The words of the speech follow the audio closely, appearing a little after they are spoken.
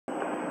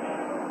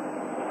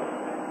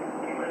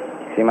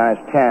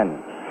T-minus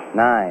 10,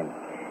 9,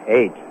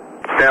 8.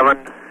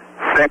 7,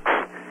 6,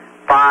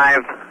 5,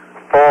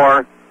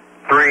 4,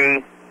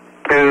 3,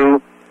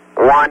 2,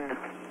 1.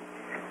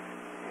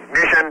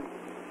 Mission.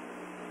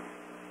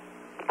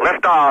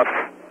 Liftoff.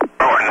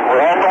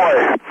 We're on the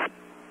way.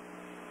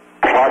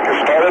 Clock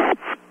is started.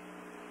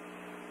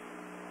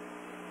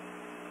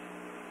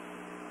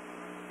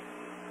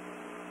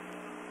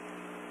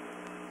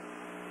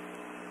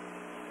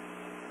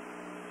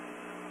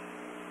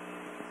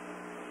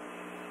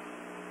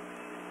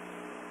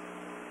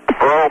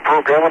 Roll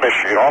program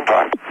initiate on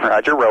time.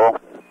 Roger, roll.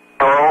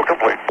 Roll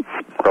complete.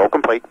 Roll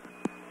complete.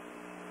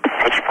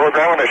 Pitch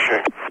program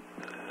initiate.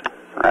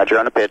 Roger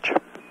on the pitch.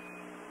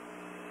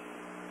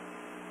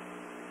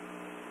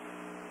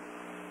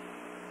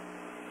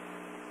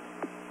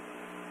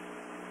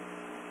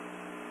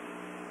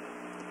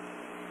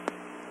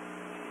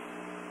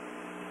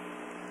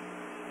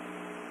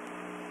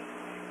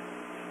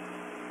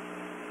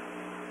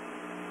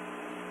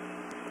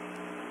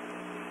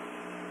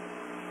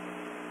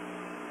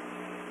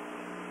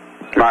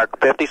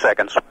 Mark, 50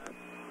 seconds.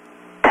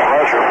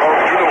 Roger,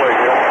 folks, to the way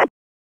here.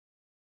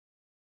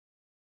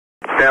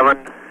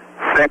 7,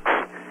 6,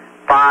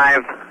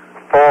 5,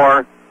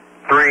 4,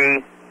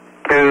 3,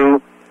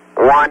 2,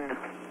 1.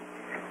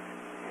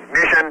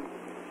 Mission.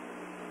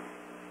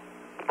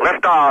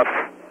 Liftoff.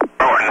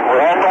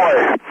 We're on the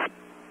way.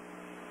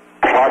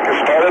 Clock is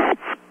started.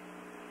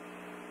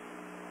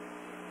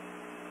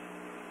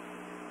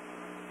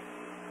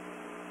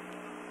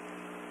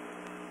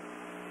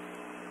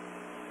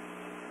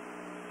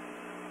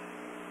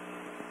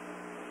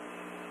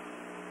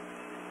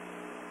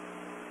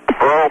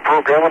 Roll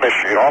program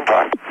initiate on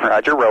time.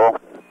 Roger, roll.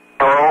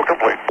 Roll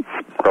complete.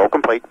 Roll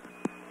complete.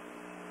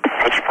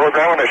 Pitch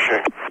program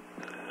initiate.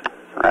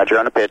 Roger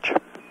on the pitch.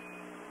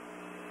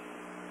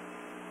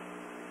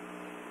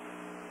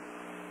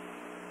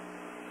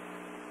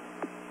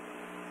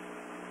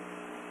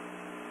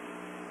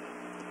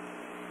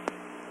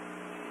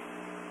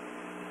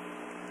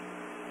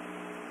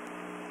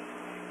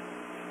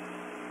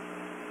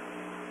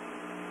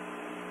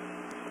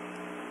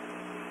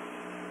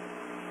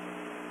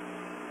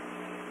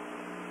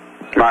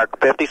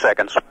 Mark, 50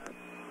 seconds.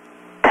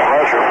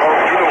 Roger,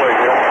 folks, to the way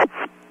here.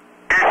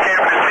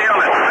 Captain Seal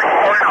at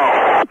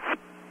 6.0.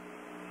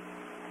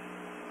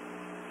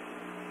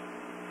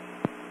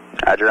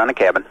 Roger on the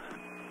cabin.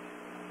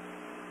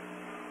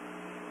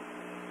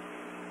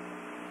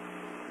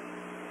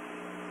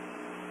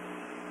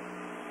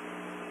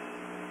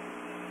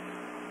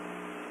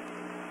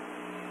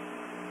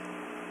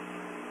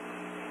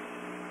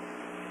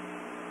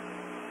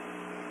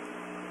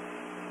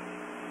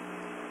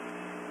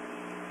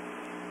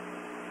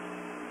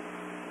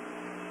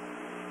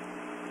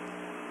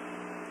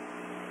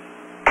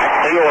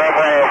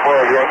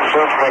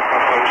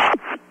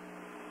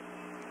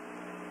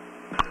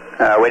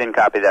 We didn't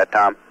copy that,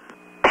 Tom.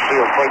 See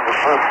a fight the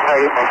sun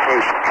right in my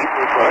face and keep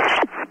me advised.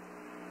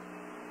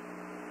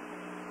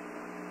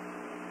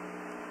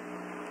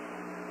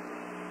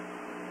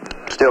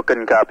 Still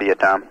couldn't copy you,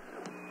 Tom.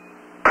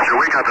 So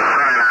we got the sun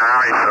in our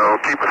eye, so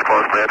keep us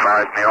closely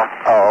advised, Neil.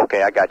 Oh,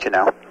 okay, I got you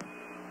now.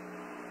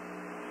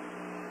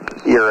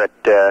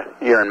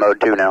 You're in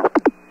mode 2 now.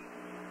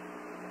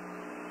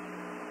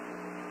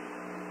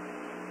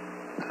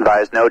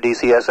 Advise no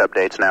DCS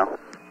updates now.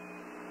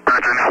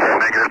 Roger,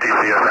 negative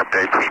DCS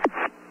updates.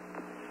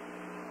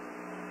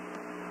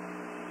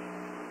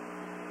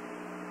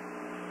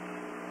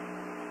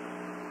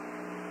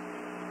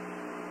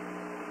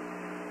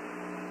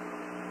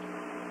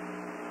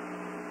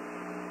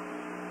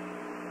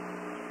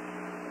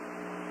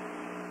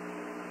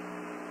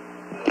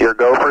 Your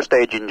go for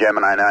staging,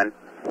 Gemini 9.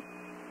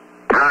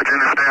 Roger,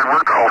 understand.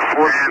 We're go.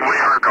 And we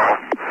are go.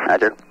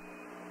 Roger.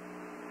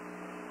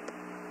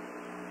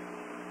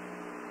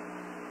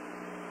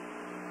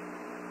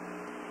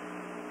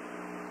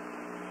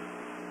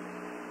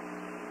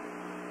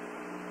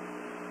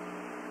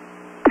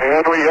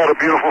 And we had a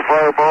beautiful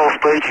fireball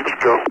stage.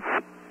 Let's go.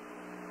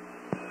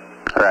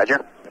 Roger.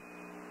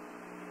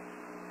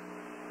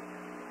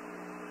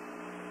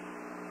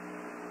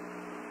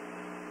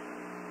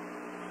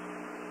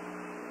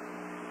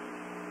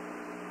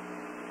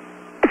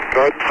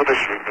 Guidance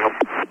initiating, Neil.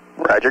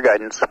 Roger,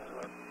 guidance.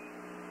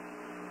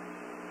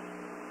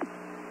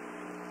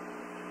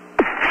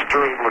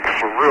 Steering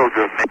looks real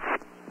good.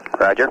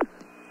 Roger.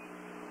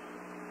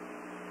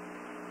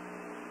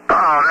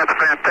 Oh, that's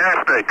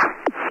fantastic.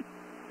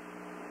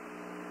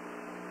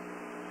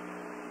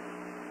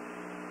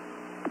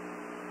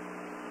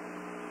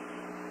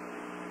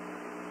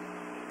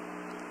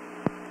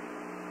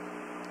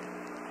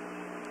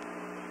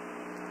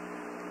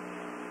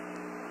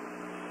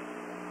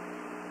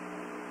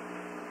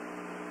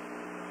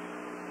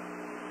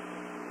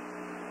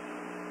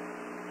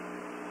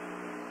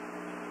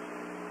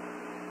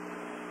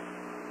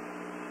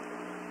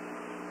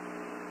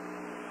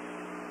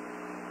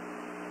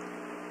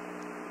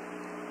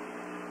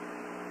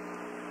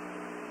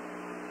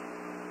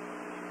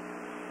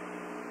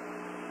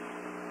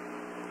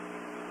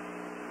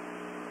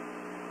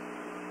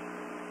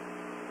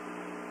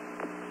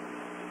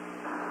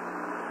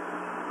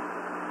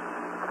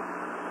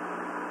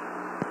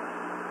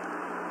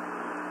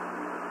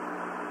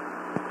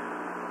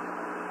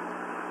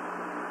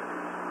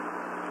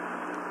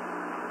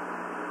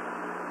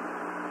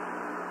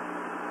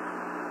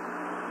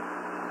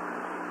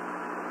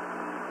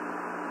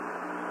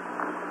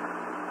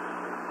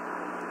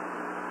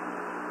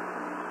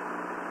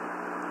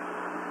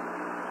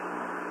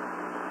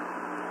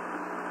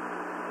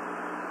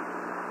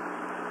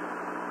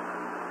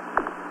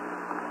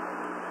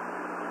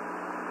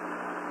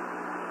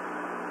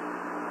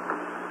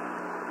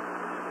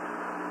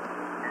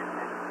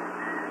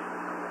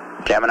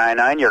 Gemini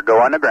 9, you're go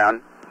on the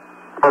ground.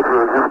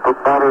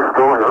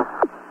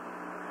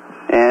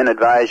 And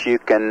advise you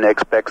can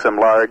expect some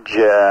large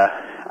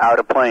out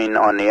of plane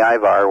on the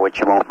IVAR,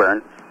 which you won't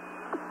burn.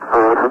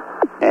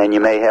 And you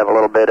may have a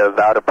little bit of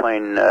out of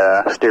plane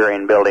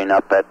steering building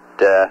up at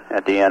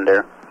the end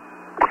there.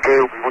 Okay,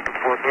 looking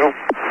for you.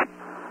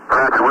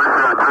 Roger, we're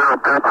at 0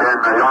 pitch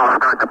and they all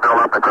start to build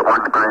up. It's at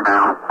 1 degree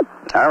now.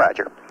 All right,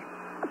 Roger.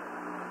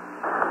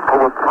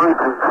 Over 3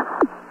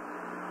 feet.